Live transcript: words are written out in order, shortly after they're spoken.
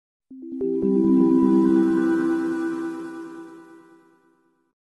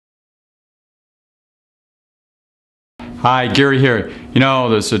Hi, Gary here. You know,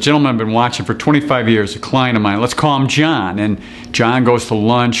 there's a gentleman I've been watching for 25 years, a client of mine. Let's call him John. And John goes to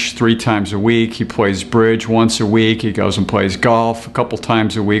lunch 3 times a week. He plays bridge once a week. He goes and plays golf a couple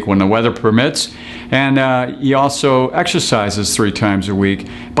times a week when the weather permits. And he also exercises 3 times a week.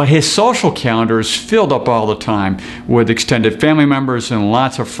 But his social calendar is filled up all the time with extended family members and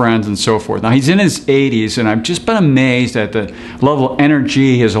lots of friends and so forth. Now, he's in his 80s, and I've just been amazed at the level of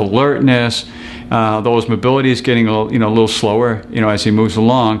energy, his alertness. Though his mobility is getting a little slower, as he moves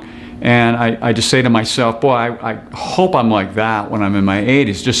along, and I just say to myself, boy, I hope I'm like that when I'm in my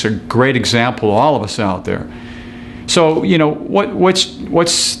 80s. Just a great example of all of us out there. So,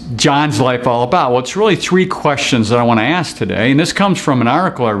 what's John's life all about? Well, it's really 3 questions that I want to ask today, and this comes from an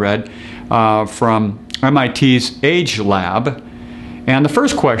article I read from MIT's Age Lab, and the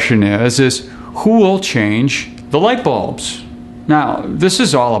first question is who will change the light bulbs? Now, this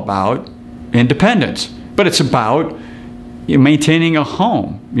is all about independence, but it's about maintaining a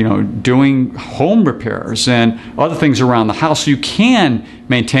home, doing home repairs and other things around the house so you can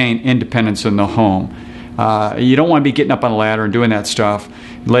maintain independence in the home. You don't want to be getting up on a ladder and doing that stuff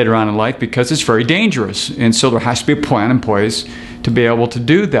later on in life because it's very dangerous, and so there has to be a plan in place to be able to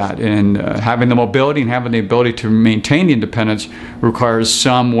do that, and having the mobility and having the ability to maintain the independence requires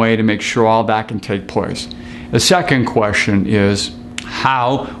some way to make sure all that can take place. The second question is,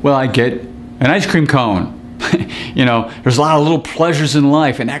 how will I get an ice cream cone? There's a lot of little pleasures in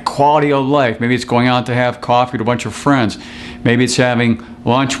life and that quality of life. Maybe it's going out to have coffee with a bunch of friends. Maybe it's having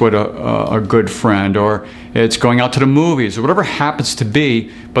lunch with a good friend, or it's going out to the movies, or whatever it happens to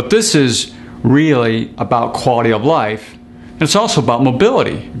be. But this is really about quality of life. And it's also about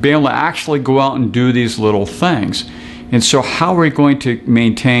mobility, being able to actually go out and do these little things. And so how are we going to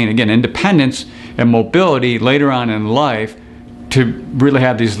maintain, again, independence and mobility later on in life to really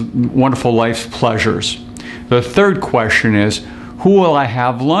have these wonderful life's pleasures? The third question is, who will I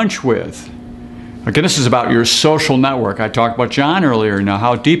have lunch with? Again, this is about your social network. I talked about John earlier,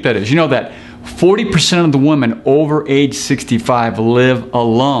 how deep that is. You know that 40% of the women over age 65 live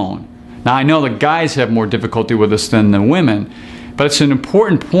alone. Now, I know the guys have more difficulty with this than the women, but it's an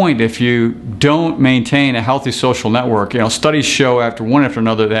important point. If you don't maintain a healthy social network, studies show one after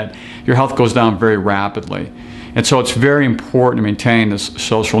another that your health goes down very rapidly. And so it's very important to maintain this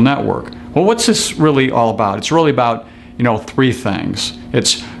social network. Well, what's this really all about? It's really about, 3 things.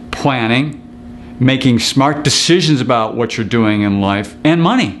 It's planning, making smart decisions about what you're doing in life, and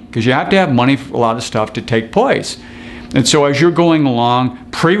money, because you have to have money for a lot of stuff to take place. And so as you're going along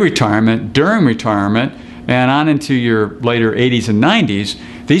pre-retirement, during retirement, and on into your later 80s and 90s,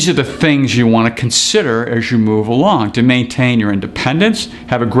 these are the things you want to consider as you move along to maintain your independence,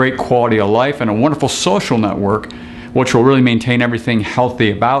 have a great quality of life, and a wonderful social network, which will really maintain everything healthy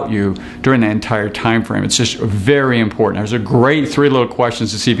about you during the entire time frame. It's just very important. There's a great 3 little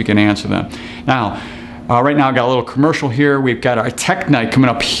questions to see if you can answer them. Now, right now I've got a little commercial here. We've got our Tech Night coming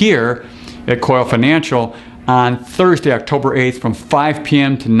up here at Coyle Financial on Thursday, October 8th from 5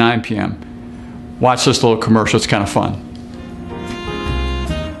 p.m. to 9 p.m. Watch this little commercial. It's kind of fun.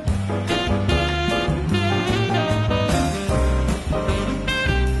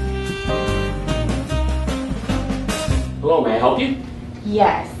 Hello, may I help you?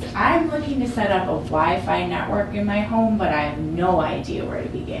 Yes, I'm looking to set up a Wi-Fi network in my home, but I have no idea where to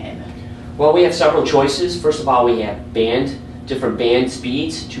begin. Well, we have several choices. First of all, we have different band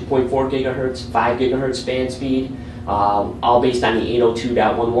speeds, 2.4 gigahertz, 5 gigahertz band speed, all based on the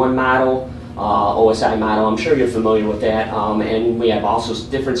 802.11 model, OSI model. I'm sure you're familiar with that. And we have also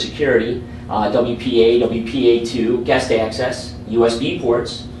different security, WPA, WPA2, guest access, USB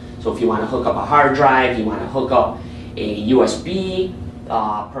ports. So if you want to hook up a hard drive, you want to hook up a USB,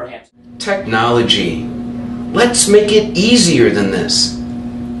 perhaps. Technology. Let's make it easier than this.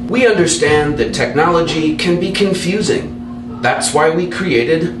 We understand that technology can be confusing. That's why we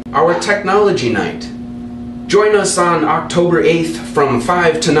created our Technology Night. Join us on October 8th from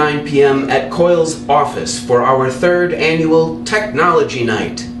 5 to 9 p.m. at Coyle's office for our 3rd annual Technology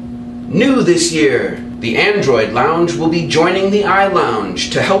Night. New this year, the Android Lounge will be joining the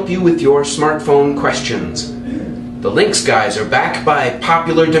iLounge to help you with your smartphone questions. The Links guys are back by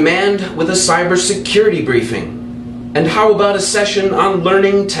popular demand with a cybersecurity briefing. And how about a session on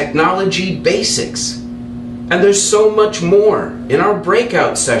learning technology basics? And there's so much more in our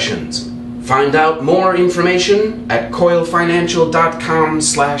breakout sessions. Find out more information at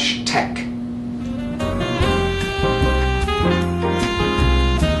coylefinancial.com/tech.